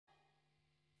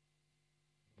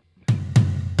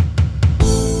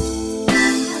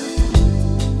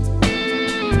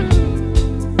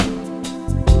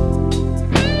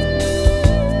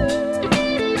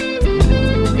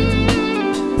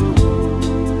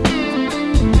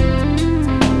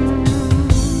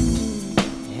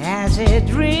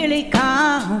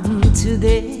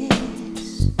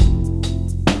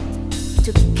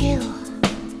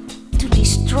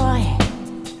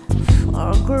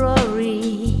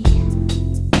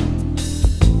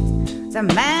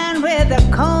The man with the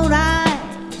cold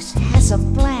eyes has a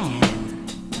plan,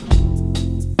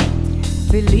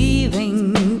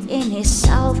 believing in his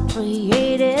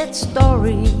self-created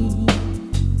story.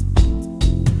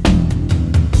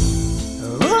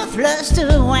 Ruthless to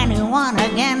anyone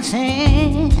against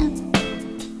him,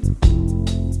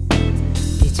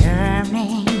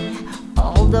 determining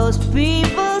all those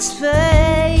people's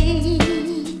fate.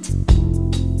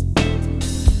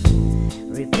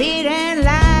 Repeating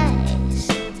lies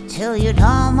till you'd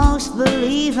almost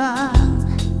believe them,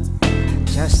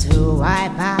 just to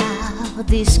wipe out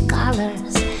these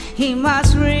colors he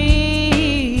must really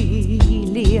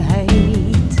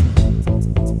hate.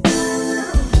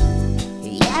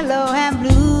 Yellow and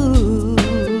blue,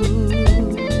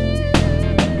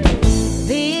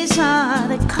 these are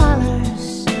the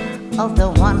colors of the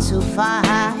ones who fight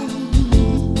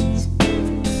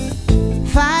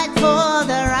for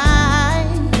the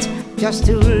right just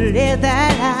to live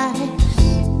their lives,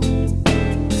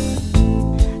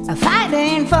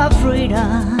 fighting for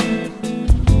freedom,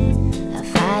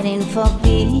 fighting for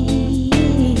peace,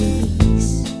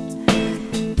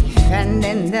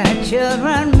 defending their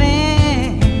children,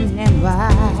 men and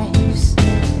wives.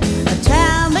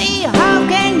 Tell me, how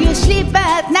can you sleep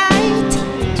at night?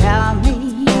 Tell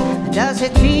me, does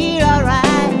it feel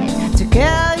alright to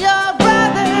kill your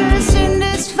brothers in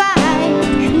this fight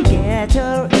and get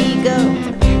your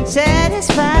ego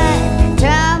satisfied?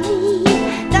 Tell me,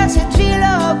 does it feel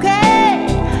okay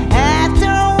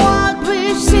after what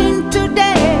we've seen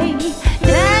today?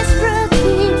 Desperate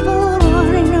people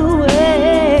running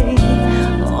away,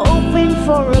 hoping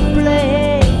for a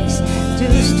place to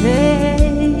stay.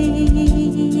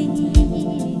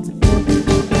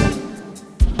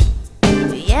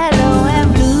 Yellow and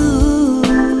blue,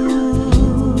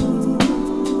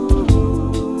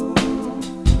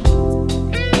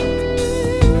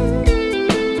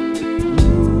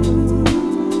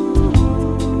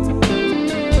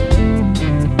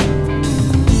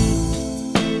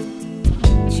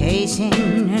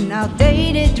 chasing an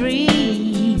outdated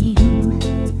dream,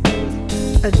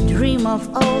 a dream of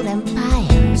old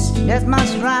empires that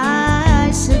must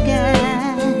rise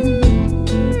again.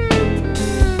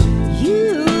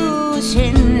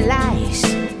 Using lies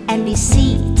and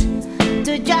deceit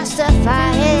to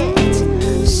justify it.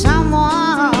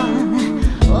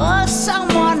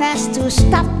 Someone has to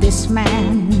stop this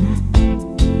man.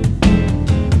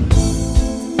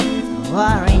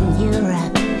 War in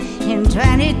Europe in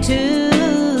 22.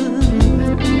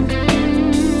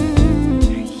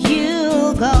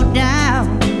 You'll go down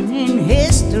in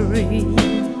history.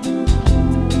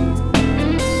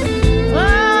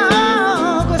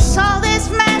 Oh, 'cause all this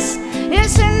mess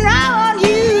isn't now on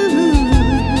you.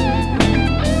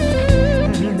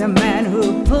 The man who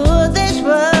put this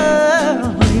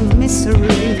world in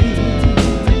misery.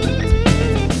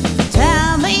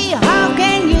 Tell me, how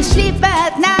can you sleep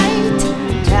at night?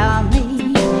 Tell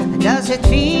me, does it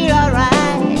feel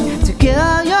alright to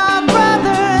kill your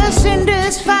brothers in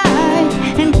this fight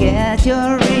and get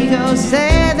your ego safe?